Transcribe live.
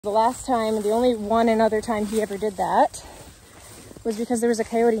The last time, the only one and other time he ever did that, was because there was a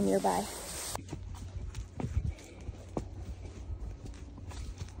coyote nearby.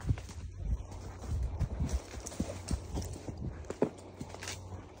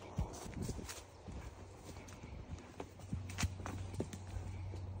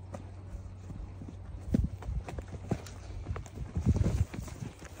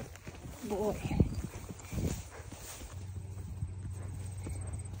 Boy.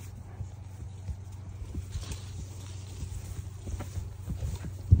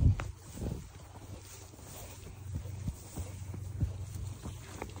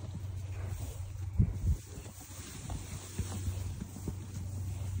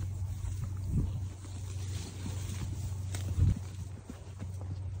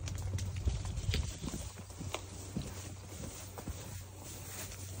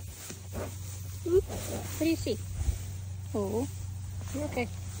 What do you see? Oh, you're okay.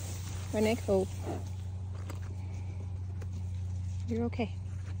 Rudnik, oh. You're okay.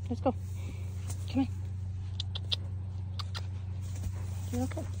 Let's go. Come on. You're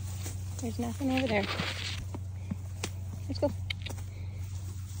okay. There's nothing over there. Let's go.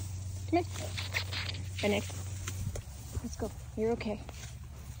 Come in. Rudnik. Let's go. You're okay.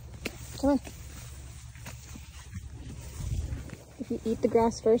 Come on. If you eat the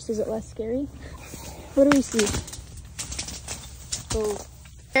grass first, is it less scary? What do we see? Oh.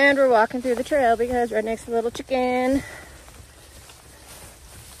 And we're walking through the trail because Rudnik's a little chicken.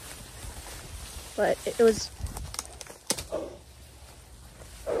 But it was...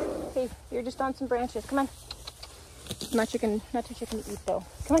 Hey, you're just on some branches. Come on. Not too chicken to eat though.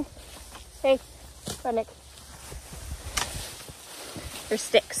 Come on. Hey, Rudnik. There's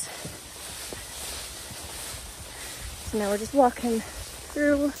sticks. So now we're just walking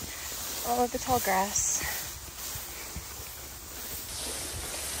through all of the tall grass.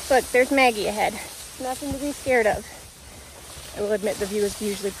 Look, there's Maggie ahead. Nothing to be scared of. I will admit the view is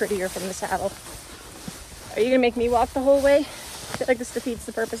usually prettier from the saddle. Are you gonna make me walk the whole way? I feel like this defeats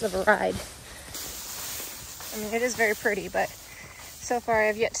the purpose of a ride. I mean, it is very pretty, but so far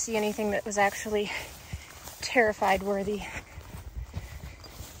I've yet to see anything that was actually terrified worthy.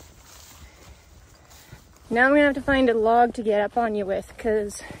 Now I'm gonna have to find a log to get up on you with,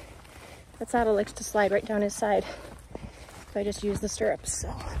 because that saddle likes to slide right down his side if I just use the stirrups. So,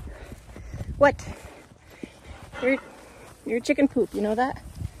 what? You're chicken poop, you know that?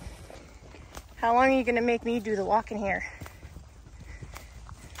 How long are you gonna make me do the walking here?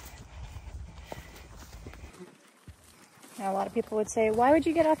 Now, a lot of people would say, why would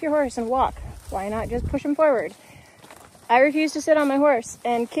you get off your horse and walk? Why not just push him forward? I refuse to sit on my horse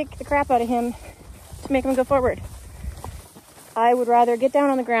and kick the crap out of him to make him go forward. I would rather get down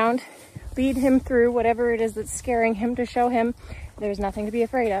on the ground, lead him through whatever it is that's scaring him to show him there's nothing to be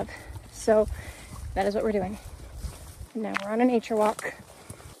afraid of. So that is what we're doing. And now we're on a nature walk.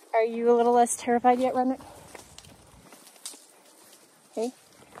 Are you a little less terrified yet, Rudnik? Hey,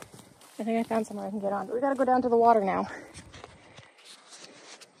 I think I found somewhere I can get on, but we gotta go down to the water now.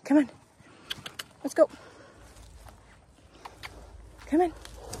 Come on, let's go. Come on.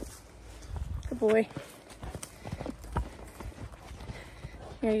 Good boy.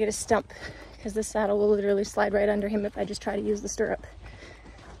 Here you get a stump, because this saddle will literally slide right under him if I just try to use the stirrup.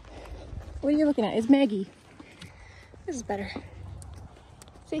 What are you looking at? It's Maggie. This is better.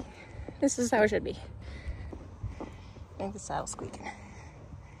 See? This is how it should be. I think the saddle's squeaking.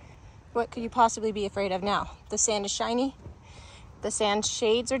 What could you possibly be afraid of now? The sand is shiny. The sand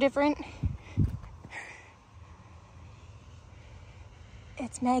shades are different.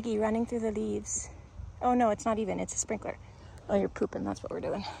 It's Maggie running through the leaves. Oh no, it's not even. It's a sprinkler. Oh, you're pooping. That's what we're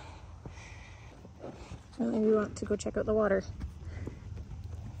doing. Well, maybe we want to go check out the water.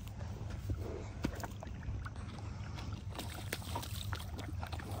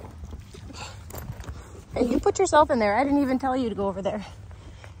 Hey, you put yourself in there. I didn't even tell you to go over there.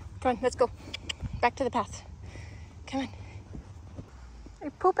 Come on, let's go. Back to the path. Come on. Are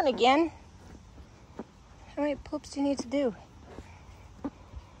you pooping again? How many poops do you need to do?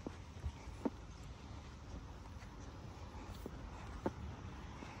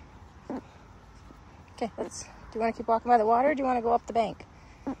 Okay, do you want to keep walking by the water or do you want to go up the bank?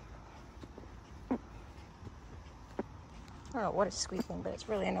 I don't know what is squeaking, but it's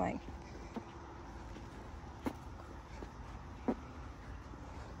really annoying.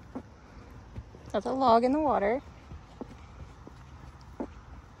 That's a log in the water.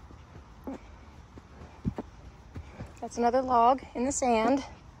 That's another log in the sand.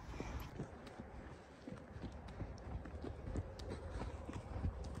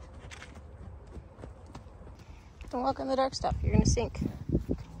 Don't walk in the dark stuff, you're gonna sink.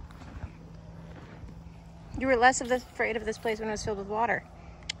 You were less afraid of this place when it was filled with water.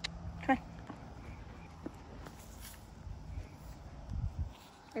 Come on.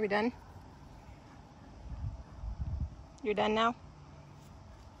 Are we done? You're done now?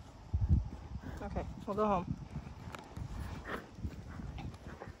 Okay, we'll go home.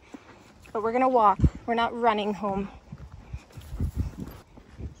 But we're gonna walk. We're not running home.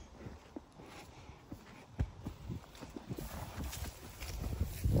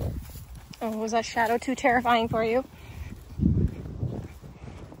 Oh, was that shadow too terrifying for you?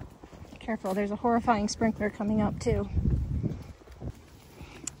 Careful, there's a horrifying sprinkler coming up too.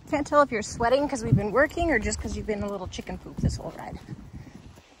 Can't tell if you're sweating because we've been working or just because you've been a little chicken poop this whole ride.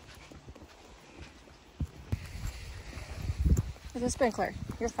 There's a sprinkler.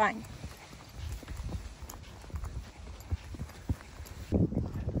 You're fine.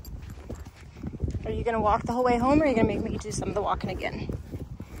 Are you gonna walk the whole way home or are you gonna make me do some of the walking again?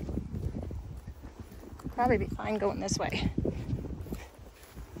 Probably be fine going this way.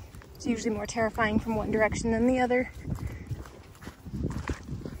 It's usually more terrifying from one direction than the other.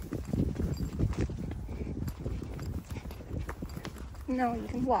 No, you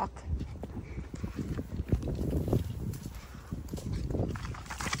can walk.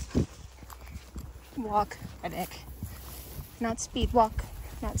 Walk, Rudnik. Not speed walk,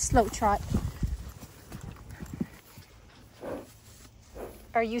 not slow trot.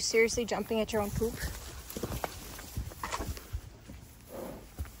 Are you seriously jumping at your own poop?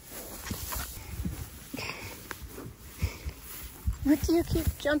 What do you keep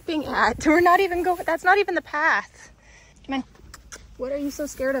jumping at? We're not even going, that's not even the path. Come on. What are you so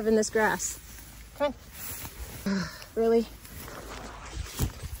scared of in this grass? Come on. Really?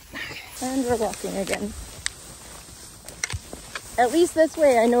 And we're walking again. At least this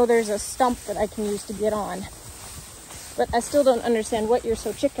way I know there's a stump that I can use to get on. But I still don't understand what you're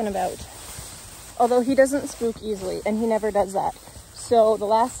so chicken about. Although he doesn't spook easily, and he never does that. So the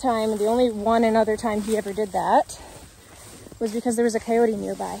last time, the only one and other time he ever did that was because there was a coyote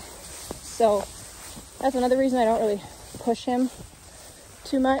nearby. So that's another reason I don't really push him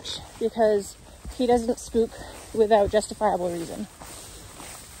too much, because he doesn't spook without justifiable reason.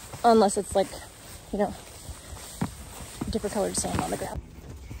 Unless it's like, you know, different colored sand on the ground.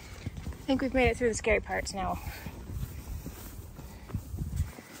 I think we've made it through the scary parts now.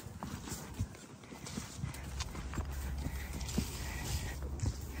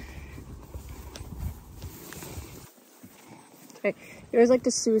 Okay, there's like the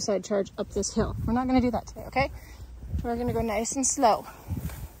suicide charge up this hill. We're not gonna do that today, okay? We're gonna go nice and slow.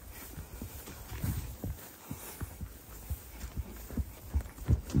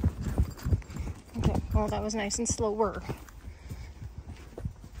 Okay, well that was nice and slower.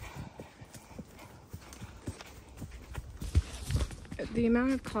 The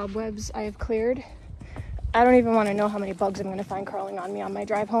amount of cobwebs I have cleared, I don't even want to know how many bugs I'm going to find crawling on me on my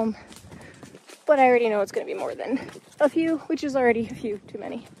drive home. But I already know it's going to be more than a few, which is already a few too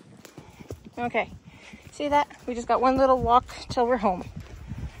many. Okay, see that? We just got one little walk till we're home.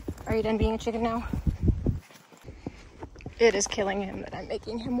 Are you done being a chicken now? It is killing him that I'm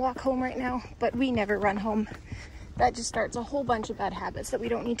making him walk home right now, but we never run home. That just starts a whole bunch of bad habits that we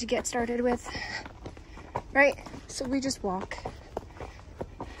don't need to get started with, right? So we just walk.